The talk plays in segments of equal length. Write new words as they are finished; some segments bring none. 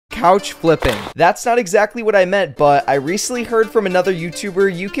couch flipping. That's not exactly what I meant, but I recently heard from another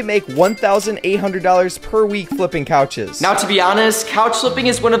YouTuber you can make $1,800 per week flipping couches. Now, to be honest, couch flipping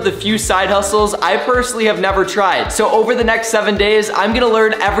is one of the few side hustles I personally have never tried. So over the next 7 days, I'm gonna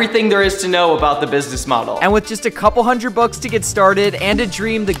learn everything there is to know about the business model. And with just a couple $100 to get started and a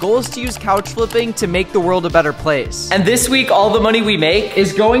dream, the goal is to use couch flipping to make the world a better place. And this week, all the money we make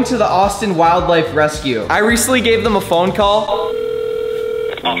is going to the Austin Wildlife Rescue. I recently gave them a phone call.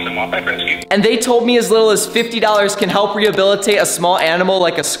 Austin Wildlife Rescue. And they told me as little as $50 can help rehabilitate a small animal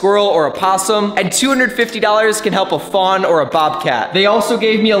like a squirrel or a possum, and $250 can help a fawn or a bobcat. They also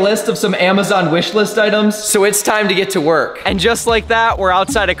gave me a list of some Amazon wishlist items, so it's time to get to work. And just like that, we're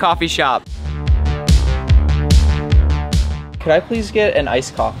outside a coffee shop. Could I please get an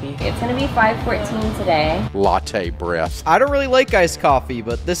iced coffee? It's gonna be $5.14 today. Latte breath. I don't really like iced coffee,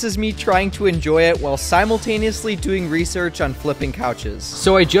 but this is me trying to enjoy it while simultaneously doing research on flipping couches.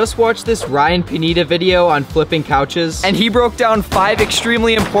 So I just watched this Ryan Pineda video on flipping couches, and he broke down 5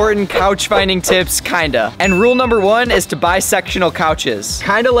 extremely important couch finding tips, kinda. And rule number 1 is to buy sectional couches.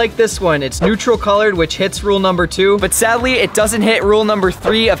 Kinda like this one, it's neutral colored, which hits rule number 2, but sadly it doesn't hit rule number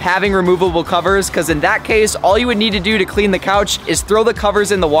 3 of having removable covers, because in that case, all you would need to do to clean the couch is throw the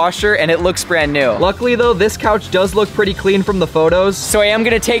covers in the washer and it looks brand new. Luckily though, this couch does look pretty clean from the photos, so I am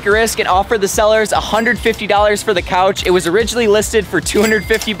gonna take a risk and offer the sellers $150 for the couch. It was originally listed for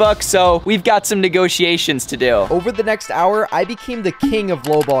 $250, so we've got some negotiations to do. Over the next hour, I became the king of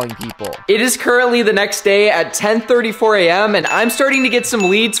lowballing people. It is currently the next day at 10:34 a.m. and I'm starting to get some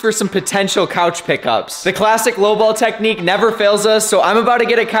leads for some potential couch pickups. The classic lowball technique never fails us, so I'm about to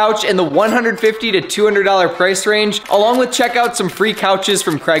get a couch in the $150 to $200 price range, along with check out some free couches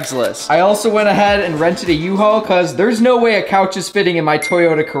from Craigslist. I also went ahead and rented a U-Haul because there's no way a couch is fitting in my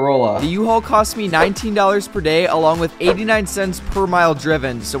Toyota Corolla. The U-Haul cost me $19 per day along with 89 cents per mile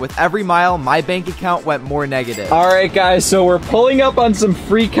driven, so with every mile, my bank account went more negative. All right, guys, so we're pulling up on some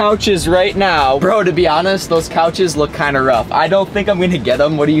free couches right now. Bro, to be honest, those couches look kind of rough. I don't think I'm gonna get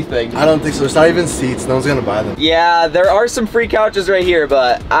them. What do you think? I don't think so. There's not even seats. No one's gonna buy them. Yeah, there are some free couches right here,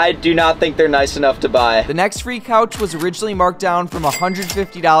 but I do not think they're nice enough to buy. The next free couch was originally marked down from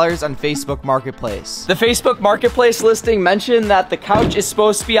 $150 on Facebook Marketplace. The Facebook Marketplace listing mentioned that the couch is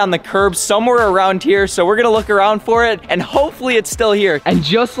supposed to be on the curb somewhere around here, so we're gonna look around for it, and hopefully it's still here. And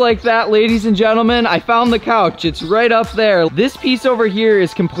just like that, ladies and gentlemen, I found the couch. It's right up there. This piece over here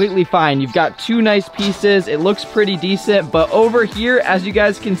is completely fine. You've got 2 nice pieces. It looks pretty decent, but over here, as you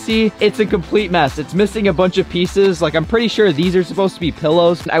guys can see, it's a complete mess. It's missing a bunch of pieces. Like, I'm pretty sure these are supposed to be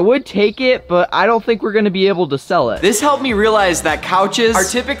pillows. I would take it, but I don't think we're gonna be able to sell it. This helped me realize that couches are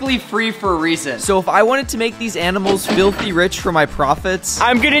typically free for a reason. So if I wanted to make these animals filthy rich for my profits,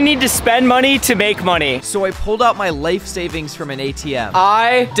 I'm gonna need to spend money to make money. So I pulled out my life savings from an ATM.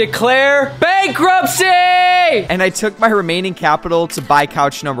 I declare bankruptcy! And I took my remaining capital to buy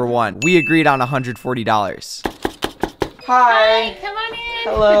couch number 1. We agreed on $140. Hi. Come on in.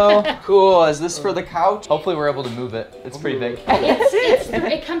 Hello. Cool. Is this for the couch? Hopefully we're able to move it. It's pretty big.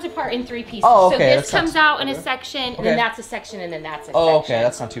 It comes apart in 3 pieces. Oh, okay. So this comes out in a section, and then that's a section, and then that's a section. Oh, okay.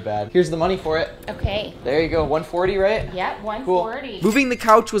 That's not too bad. Here's the money for it. Okay. There you go. 140, right? Yep, 140. Cool. Moving the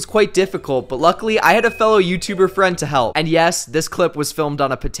couch was quite difficult, but luckily I had a fellow YouTuber friend to help. And yes, this clip was filmed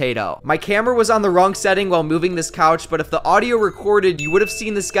on a potato. My camera was on the wrong setting while moving this couch, but if the audio recorded, you would have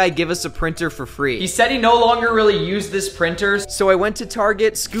seen this guy give us a printer for free. He said he no longer really used this printer, so I went to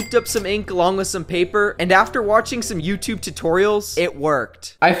Target, scooped up some ink along with some paper, and after watching some YouTube tutorials, it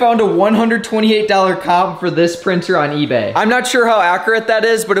worked. I found a $128 comp for this printer on eBay. I'm not sure how accurate that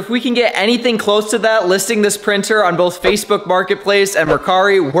is, but if we can get anything close to that listing this printer on both Facebook Marketplace and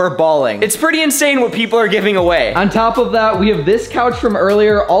Mercari, we're balling. It's pretty insane what people are giving away. On top of that, we have this couch from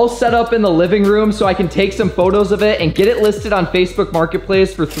earlier all set up in the living room so I can take some photos of it and get it listed on Facebook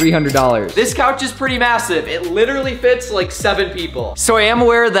Marketplace for $300. This couch is pretty massive. It literally fits like 7 people. So I am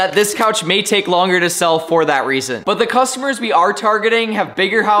aware that this couch may take longer to sell for that reason. But the customers we are targeting have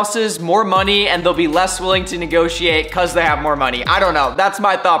bigger houses, more money, and they'll be less willing to negotiate because they have more money. I don't know. That's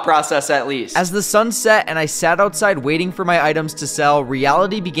my thought process at least. As the sun set and I sat outside waiting for my items to sell,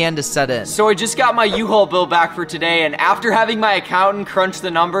 reality began to set in. So I just got my U-Haul bill back for today, and after having my accountant crunch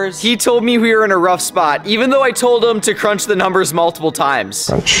the numbers, he told me we were in a rough spot, even though I told him to crunch the numbers multiple times.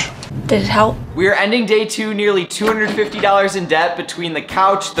 Crunch. Did it help? We are ending day 2 nearly $250 in debt between the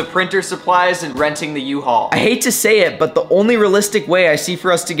couch, the printer supplies, and renting the U-Haul. I hate to say it, but the only realistic way way I see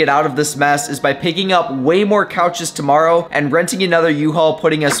for us to get out of this mess is by picking up way more couches tomorrow and renting another U-Haul,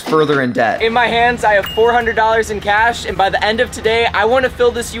 putting us further in debt. In my hands, I have $400 in cash, and by the end of today, I want to fill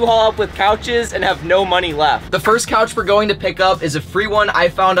this U-Haul up with couches and have no money left. The first couch we're going to pick up is a free one I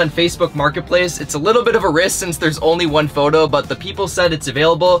found on Facebook Marketplace. It's a little bit of a risk since there's only one photo, but the people said it's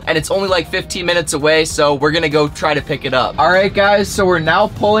available and it's only like 15 minutes away, so we're gonna go try to pick it up. All right, guys, so we're now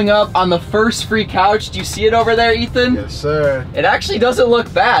pulling up on the first free couch. Do you see it over there, Ethan? Yes, sir. It actually doesn't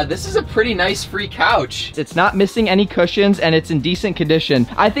look bad. This is a pretty nice free couch. It's not missing any cushions and it's in decent condition.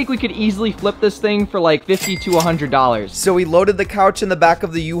 I think we could easily flip this thing for like $50 to $100. So we loaded the couch in the back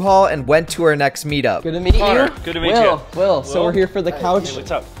of the U-Haul and went to our next meetup. Good to meet you. Good to meet you. Will, so we're here for the couch. Hey,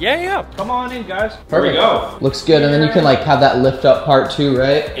 what's up? Yeah. Come on in, guys. Perfect. Here we go. Looks good, and then you can like have that lift up part too,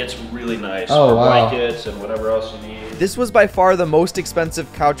 right? It's really nice. Oh, wow. Blankets and whatever else you need. This was by far the most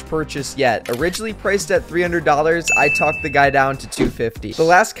expensive couch purchase yet. Originally priced at $300, I talked the guy down to $250. The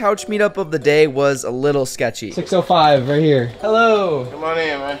last couch meetup of the day was a little sketchy. 605 right here. Hello. Come on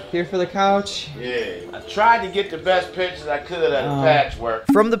in, man. Here for the couch. Yeah. I tried to get the best pictures I could of the patchwork.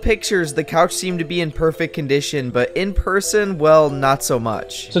 From the pictures, the couch seemed to be in perfect condition, but in person, well, not so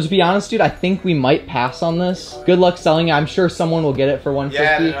much. So to be honest, dude, I think we might pass on this. Good luck selling it. I'm sure someone will get it for $150.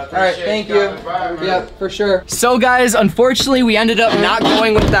 Yeah, all right, thank you. Yep, for sure. So guys, unfortunately, we ended up not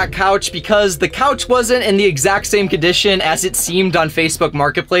going with that couch because the couch wasn't in the exact same condition as it seemed on Facebook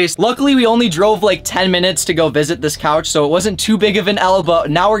Marketplace. Luckily, we only drove like 10 minutes to go visit this couch, so it wasn't too big of an L, but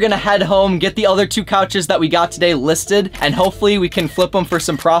now we're gonna head home, get the other two couches that we got today listed, and hopefully we can flip them for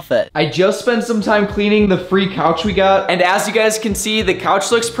some profit. I just spent some time cleaning the free couch we got, and as you guys can see, the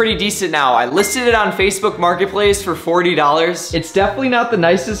couch looks pretty decent now. I listed it on Facebook Marketplace for $40. It's definitely not the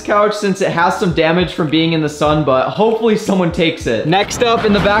nicest couch since it has some damage from being in the sun, but hopefully someone takes it. Next up,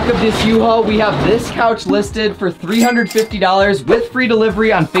 in the back of this U-Haul, we have this couch listed for $350 with free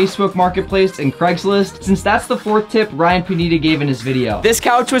delivery on Facebook Marketplace and Craigslist, since that's the fourth tip Ryan Pineda gave in his video. This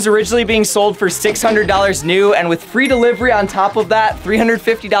couch was originally being sold for $600 new, and with free delivery on top of that,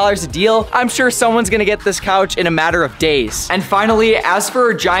 $350 a deal, I'm sure someone's gonna get this couch in a matter of days. And finally, as for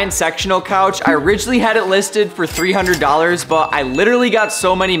a giant sectional couch, I originally had it listed for $300, but I literally got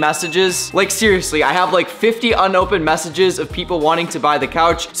so many messages. Like seriously, I have like 50 unopened messages of people wanting to buy the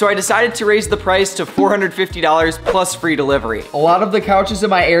couch, so I decided to raise the price to $450 plus free delivery. A lot of the couches in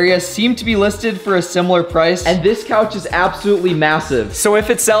my area seem to be listed for a similar price, and this couch is absolutely massive. So if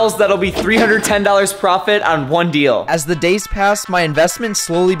it sells, that'll be $310 profit on one deal. As the days passed, my investment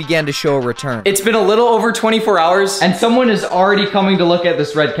slowly began to show a return. It's been a little over 24 hours, and someone is already coming to look at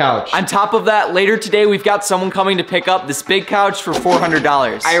this red couch. On top of that, later today, we've got someone coming to pick up this big couch for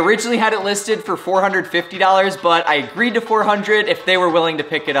 $400. I originally had it listed for $450, but I agreed to $400 if they were willing to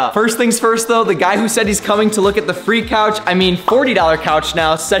pick it up. First things first though, the guy who said he's coming to look at the free couch, I mean $40 couch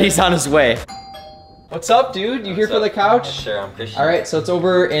now, said he's on his way. What's up, dude? You here for the couch? Sure, I'm fishing. All right, so it's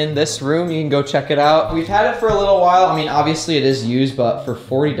over in this room. You can go check it out. We've had it for a little while. I mean, obviously it is used, but for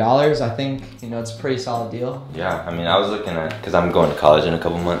 $40, I think, you know, it's a pretty solid deal. Yeah, I mean, I was looking at, because I'm going to college in a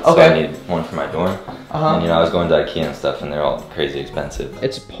couple months, okay, so I need one for my dorm. And, you know, I was going to IKEA and stuff, and they're all crazy expensive.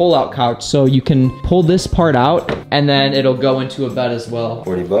 It's a pull-out couch, so you can pull this part out, and then it'll go into a bed as well.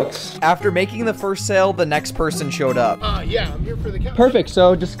 40 bucks. After making the first sale, the next person showed up. Yeah, I'm here for the couch. Perfect,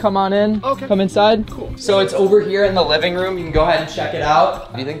 so just come on in. Okay. Come inside. Cool. So it's over here in the living room. You can go ahead and check it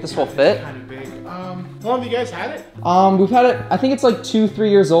out. Do you think this will fit? Kind of big. How long have you guys had it? We've had it, I think it's like 2-3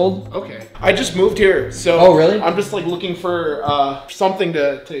 years old. Okay. I just moved here, so oh, really? I'm just like looking for something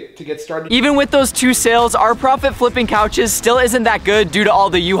to get started. Even with those 2 sales, our profit flipping couches still isn't that good due to all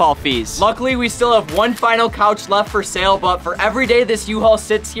the U-Haul fees. Luckily, we still have one final couch left for sale, but for every day this U-Haul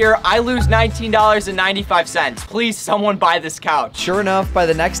sits here, I lose $19.95. Please, someone buy this couch. Sure enough, by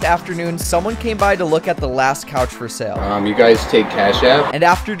the next afternoon, someone came by to look at the last couch for sale. You guys take Cash App? And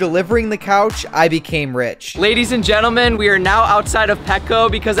after delivering the couch, I became rich. Ladies and gentlemen, we are now outside of Petco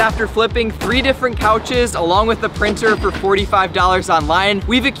because after flipping 3 different couches along with the printer for $45 online,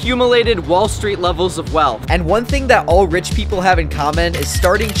 we've accumulated Wall Street levels of wealth. And one thing that all rich people have in common is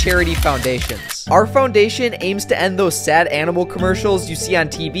starting charity foundations. Our foundation aims to end those sad animal commercials you see on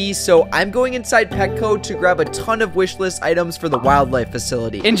TV, so I'm going inside Petco to grab a ton of wish list items for the wildlife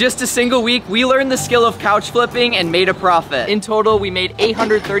facility. In just a single week, we learned the skill of couch flipping and made a profit. In total, we made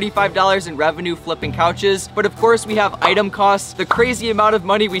 $835 in revenue flipping couches, but of course we have item costs, the crazy amount of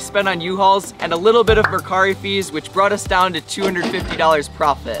money we spent on U-Hauls, and a little bit of Mercari fees, which brought us down to $250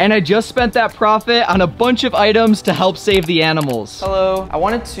 profit. And I just spent that profit on a bunch of items to help save the animals. Hello, I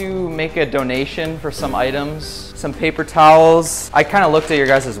wanted to make a donation for some items. some paper towels. I kind of looked at your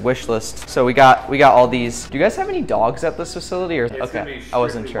guys' wish list, so we got all these. Do you guys have any dogs at this facility? Or okay, I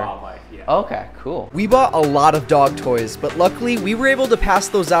wasn't sure. Okay, cool. We bought a lot of dog toys, but luckily we were able to pass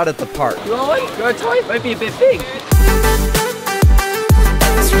those out at the park. You want one? You want a toy? Might be a bit big.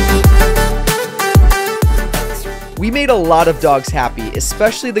 We made a lot of dogs happy,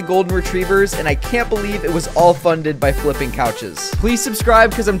 especially the golden retrievers, and I can't believe it was all funded by flipping couches. Please subscribe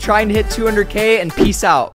because I'm trying to hit 200K, and peace out.